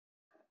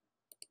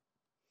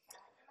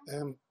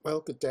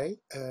Well, good day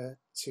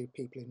to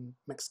people in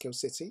Mexico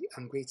City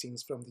and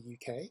greetings from the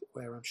UK,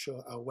 where I'm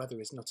sure our weather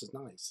is not as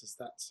nice as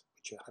that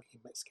which you're having in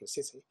Mexico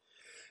City.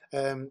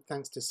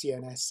 Thanks to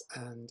CNS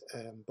and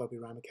Bobby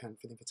Ramakan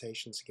for the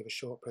invitation to give a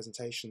short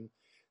presentation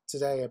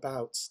today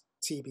about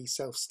TB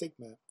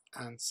self-stigma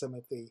and some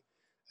of the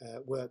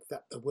work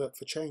that the Work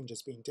for Change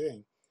has been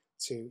doing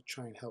to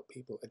try and help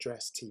people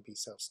address TB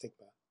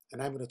self-stigma.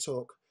 And I'm going to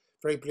talk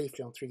very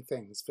briefly on three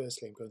things.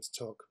 Firstly, I'm going to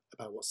talk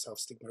about what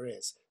self-stigma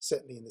is,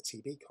 certainly in the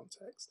TB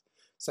context.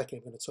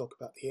 Secondly, I'm going to talk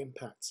about the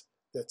impact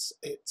that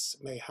it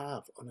may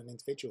have on an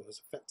individual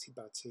who's affected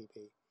by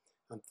TB.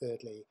 And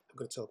thirdly, I'm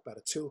going to talk about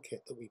a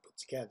toolkit that we put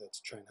together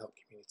to try and help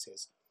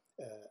communities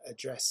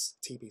address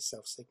TB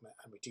self-stigma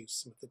and reduce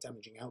some of the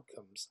damaging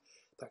outcomes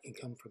that can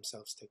come from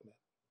self-stigma.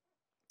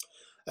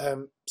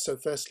 So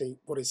firstly,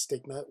 what is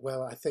stigma?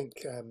 Well, I think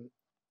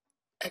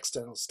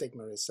external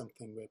stigma is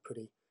something we're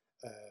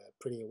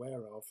pretty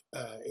aware of.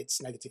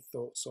 It's negative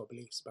thoughts or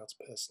beliefs about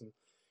a person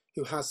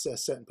who has a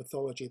certain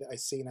pathology that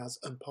is seen as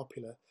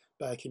unpopular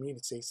by a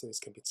community. So this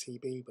can be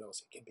TB, but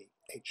also it can be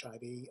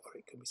HIV, or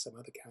it can be some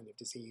other kind of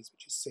disease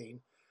which is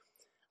seen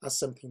as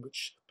something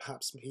which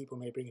perhaps people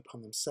may bring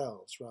upon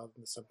themselves rather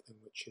than something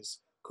which is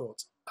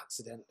caught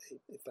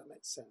accidentally, if that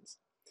makes sense.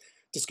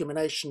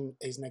 Discrimination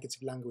is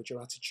negative language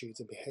or attitudes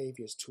and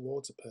behaviours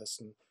towards a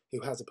person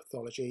who has a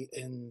pathology.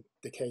 In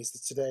the case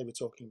that today we're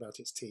talking about,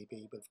 it's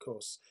TB, but of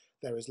course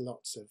there is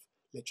lots of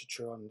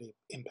literature on the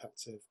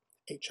impact of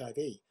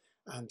HIV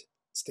and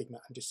stigma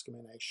and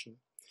discrimination.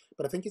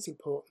 But I think it's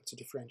important to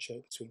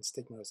differentiate between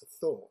stigma as a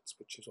thought,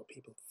 which is what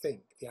people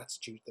think, the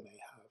attitude they may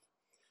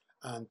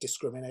have, and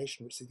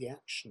discrimination, which is the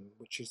action,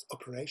 which is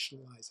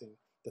operationalising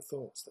the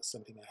thoughts that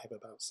somebody may have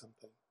about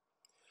something.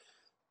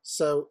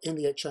 So in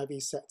the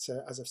HIV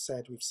sector, as I've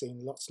said, we've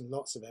seen lots and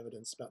lots of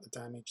evidence about the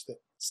damage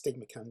that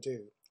stigma can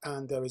do.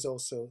 And there is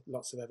also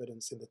lots of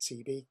evidence in the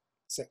TB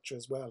sector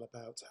as well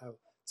about how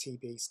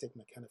TB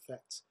stigma can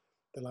affect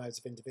the lives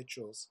of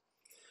individuals.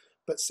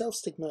 But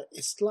self-stigma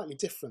is slightly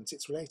different.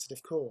 It's related,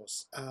 of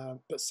course,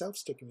 but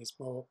self-stigma is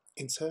more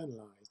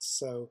internalised.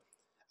 So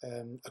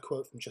a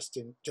quote from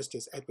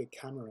Justice Edward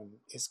Cameron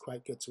is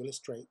quite good to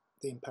illustrate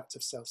the impact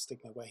of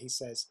self-stigma, where he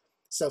says,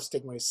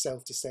 self-stigma is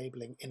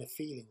self-disabling inner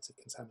feelings of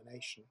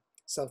contamination,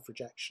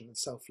 self-rejection and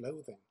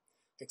self-loathing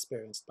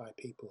experienced by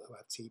people who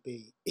have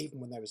TB, even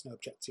when there is no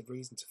objective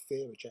reason to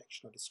fear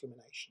rejection or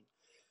discrimination,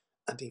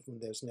 and even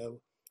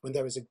when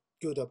there is a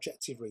good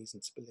objective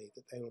reason to believe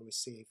that they will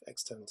receive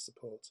external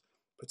support,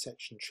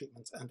 protection,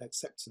 treatment and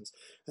acceptance.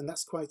 And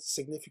that's quite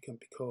significant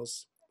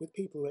because with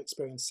people who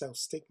experience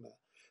self-stigma,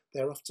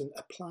 they're often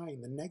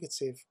applying the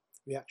negative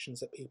reactions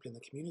that people in the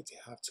community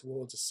have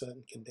towards a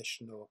certain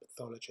condition or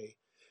pathology.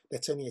 They're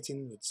turning it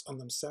inwards on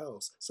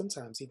themselves,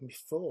 sometimes even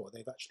before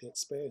they've actually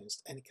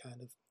experienced any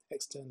kind of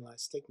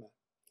externalized stigma.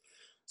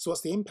 So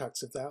what's the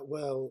impact of that?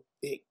 Well,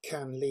 it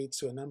can lead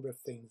to a number of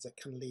things. It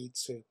can lead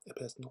to a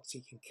person not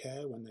seeking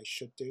care when they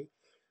should do,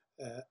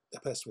 a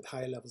person with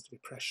higher levels of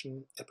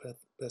depression, a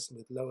person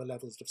with lower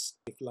levels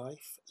of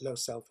life, low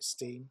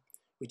self-esteem,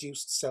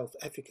 reduced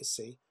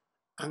self-efficacy,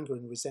 anger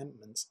and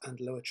resentment,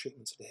 and lower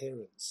treatment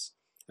adherence.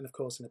 And of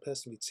course, in a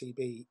person with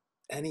TB,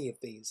 any of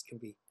these can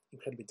be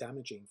incredibly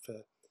damaging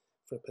for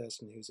a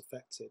person who's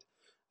affected.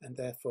 And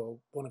therefore,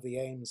 one of the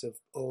aims of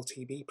all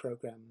TB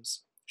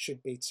programs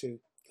should be to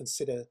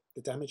consider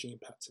the damaging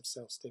impact of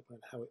self-stigma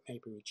and how it may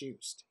be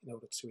reduced in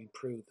order to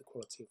improve the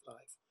quality of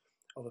life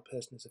of a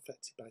person who's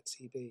affected by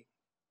TB.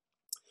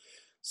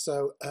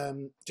 So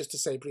just to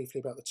say briefly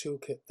about the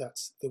toolkit that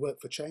the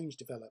Work for Change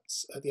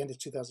developed, at the end of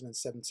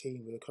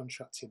 2017, we were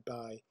contracted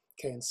by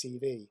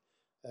KNCV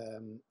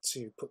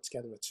to put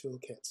together a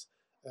toolkit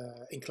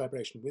in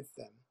collaboration with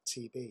them,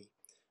 TB.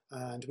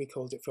 And we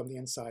called it From the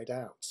Inside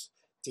Out,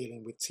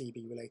 dealing with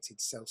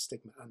TB-related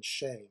self-stigma and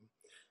shame.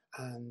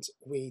 And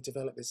we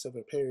developed this over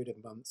a period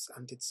of months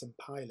and did some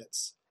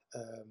pilots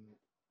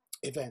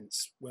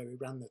events where we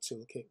ran the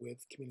toolkit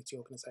with community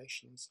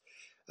organisations.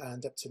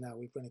 And up to now,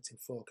 we've run it in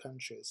 4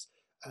 countries.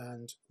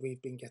 And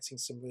we've been getting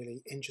some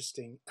really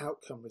interesting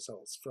outcome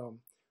results from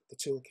the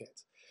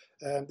toolkit.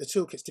 The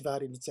toolkit's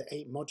divided into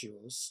 8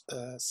 modules.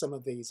 Some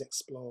of these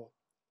explore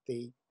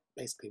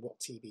basically what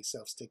TB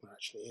self-stigma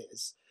actually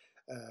is.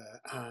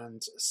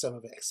 And some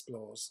of it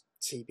explores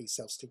TB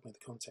self-stigma in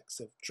the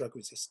context of drug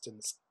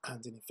resistance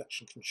and in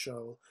infection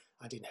control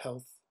and in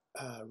health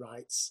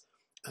rights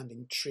and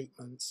in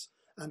treatment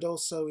and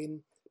also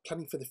in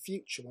planning for the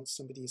future once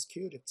somebody is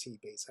cured of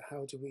TB. So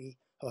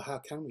how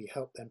can we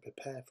help them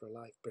prepare for a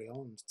life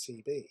beyond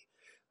TB?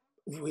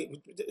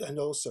 And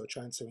also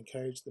trying to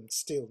encourage them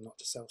still not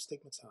to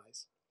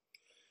self-stigmatise.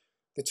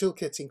 The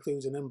toolkit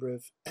includes a number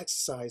of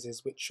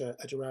exercises which are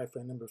derived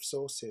from a number of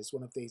sources.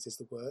 One of these is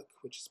the work,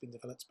 which has been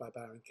developed by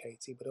Byron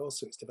Katie, but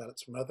also it's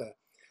developed from other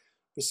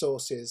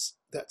resources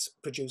that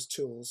produce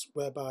tools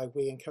whereby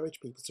we encourage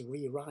people to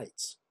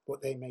rewrite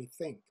what they may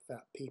think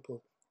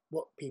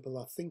what people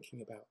are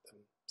thinking about them.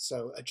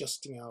 So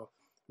adjusting our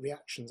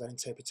reactions and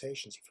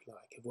interpretations, if you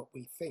like, of what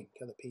we think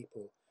other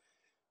people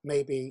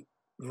may be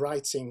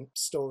writing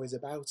stories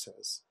about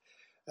us.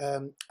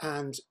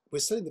 And we're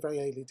still in the very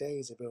early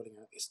days of rolling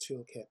out this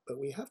toolkit, but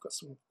we have got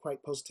some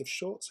quite positive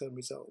short-term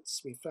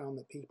results. We found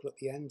that people at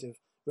the end of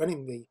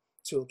running the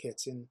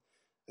toolkit in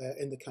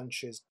the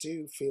countries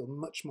do feel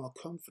much more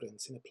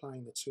confident in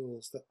applying the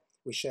tools that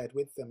we shared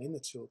with them in the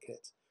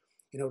toolkit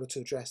in order to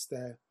address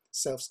their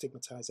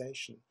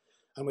self-stigmatization.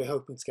 And we're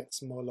hoping to get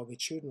some more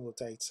longitudinal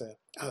data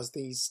as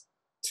these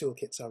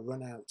toolkits are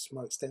run out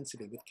more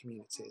extensively with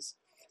communities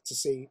to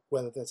see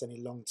whether there's any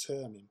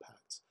long-term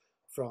impact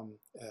from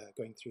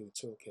going through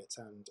the toolkit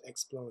and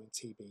exploring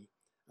TB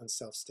and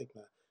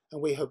self-stigma.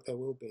 And we hope there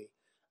will be.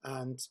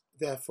 And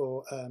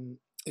therefore,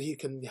 you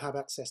can have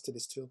access to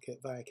this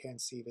toolkit via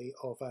KNCV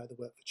or via the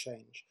Work for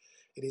Change.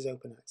 It is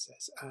open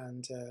access.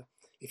 And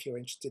if you're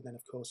interested, then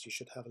of course you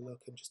should have a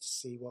look and just to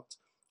see what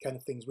kind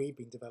of things we've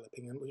been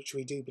developing, and which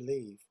we do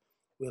believe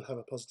will have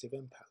a positive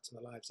impact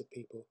on the lives of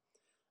people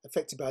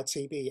affected by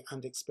TB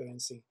and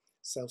experiencing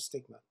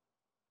self-stigma.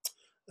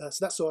 So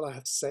that's all I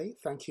have to say.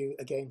 Thank you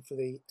again for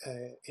the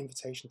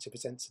invitation to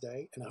present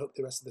today, and I hope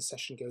the rest of the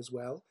session goes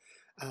well.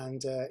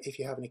 And if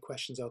you have any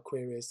questions or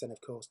queries, then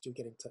of course do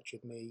get in touch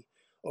with me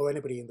or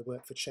anybody in the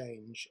Work for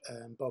Change.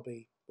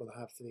 Bobby will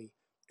have the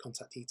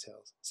contact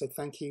details. So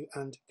thank you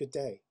and good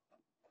day.